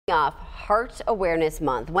Off Heart Awareness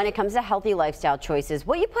Month. When it comes to healthy lifestyle choices,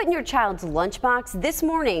 what you put in your child's lunchbox this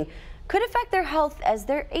morning could affect their health as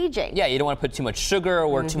they're aging. Yeah, you don't want to put too much sugar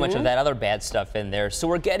or too much of that other bad stuff in there. So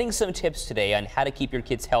we're getting some tips today on how to keep your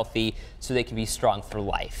kids healthy so they can be strong for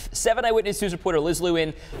life. 7 Eyewitness News reporter Liz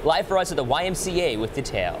Lewin live for us at the YMCA with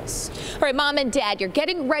details. All right, Mom and Dad, you're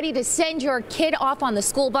getting ready to send your kid off on the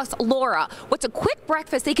school bus. Laura, what's a quick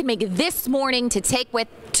breakfast they can make this morning to take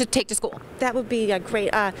to school? That would be a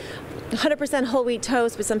great 100% whole wheat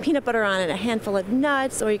toast with some peanut butter on it, a handful of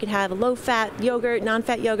nuts, or you could have a low-fat yogurt,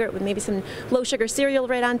 non-fat yogurt with maybe some low-sugar cereal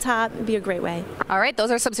right on top. It'd be a great way. All right,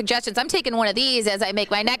 those are some suggestions. I'm taking one of these as I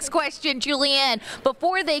make my next question. Julianne,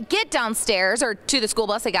 before they get downstairs or to the school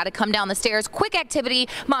bus, they got to come down the stairs. Quick activity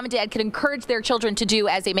Mom and Dad can encourage their children to do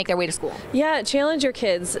as they make their way to school. Yeah, challenge your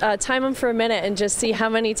kids. Time them for a minute and just see how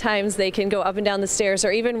many times they can go up and down the stairs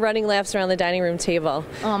or even running laps around the dining room table.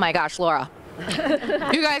 Oh my gosh, Laura.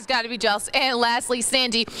 You guys got to be jealous. And lastly,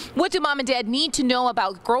 Sandy, what do Mom and Dad need to know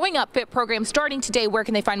about Growing Up Fit program starting today? Where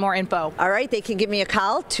can they find more info? All right, they can give me a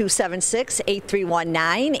call,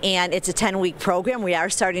 276-8319, and it's a 10-week program. We are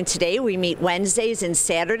starting today. We meet Wednesdays and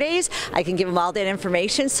Saturdays. I can give them all that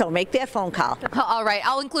information, so make that phone call. All right,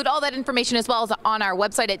 I'll include all that information as well as on our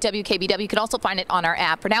website at WKBW. You can also find it on our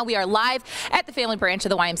app. For now, we are live at the family branch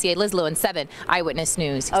of the YMCA. Liz Lewin, 7 Eyewitness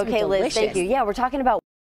News. Okay, Liz, thank you. Yeah, we're talking about